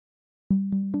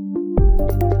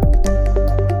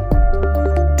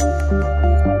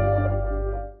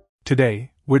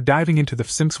Today, we're diving into the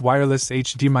FSIMX wireless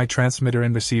HDMI transmitter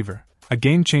and receiver, a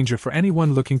game changer for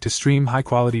anyone looking to stream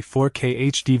high-quality 4K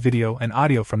HD video and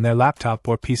audio from their laptop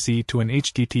or PC to an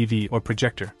HD TV or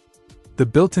projector. The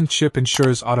built-in chip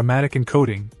ensures automatic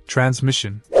encoding,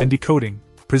 transmission, and decoding,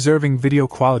 preserving video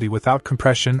quality without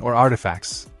compression or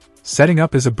artifacts. Setting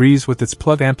up is a breeze with its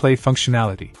plug-and-play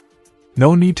functionality.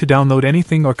 No need to download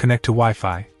anything or connect to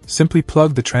Wi-Fi, simply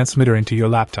plug the transmitter into your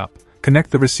laptop,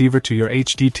 connect the receiver to your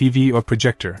HD TV or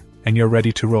projector, and you're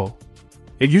ready to roll.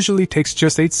 It usually takes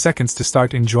just 8 seconds to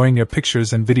start enjoying your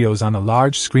pictures and videos on a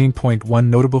large screen. One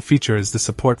notable feature is the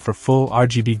support for full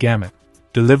RGB gamut,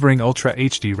 delivering Ultra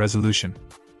HD resolution.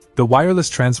 The wireless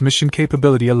transmission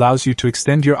capability allows you to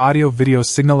extend your audio-video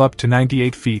signal up to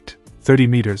 98 feet, 30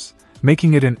 meters,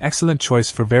 making it an excellent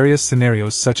choice for various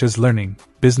scenarios such as learning,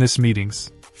 business meetings,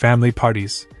 family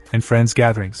parties, and friends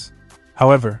gatherings.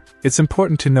 However, it's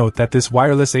important to note that this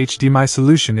wireless HDMI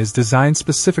solution is designed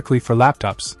specifically for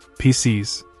laptops,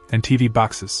 PCs, and TV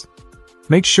boxes.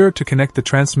 Make sure to connect the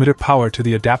transmitter power to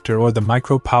the adapter or the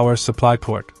micro power supply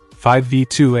port,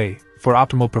 5V2A, for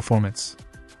optimal performance.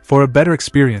 For a better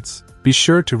experience, be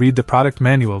sure to read the product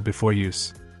manual before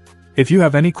use. If you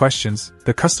have any questions,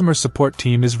 the customer support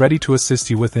team is ready to assist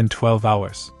you within 12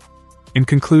 hours. In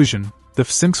conclusion, the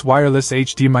FSIMX wireless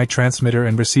HDMI transmitter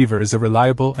and receiver is a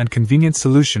reliable and convenient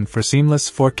solution for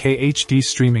seamless 4K HD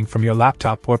streaming from your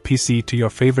laptop or PC to your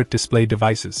favorite display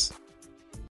devices.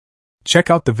 Check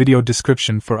out the video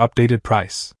description for updated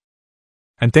price.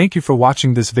 And thank you for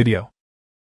watching this video.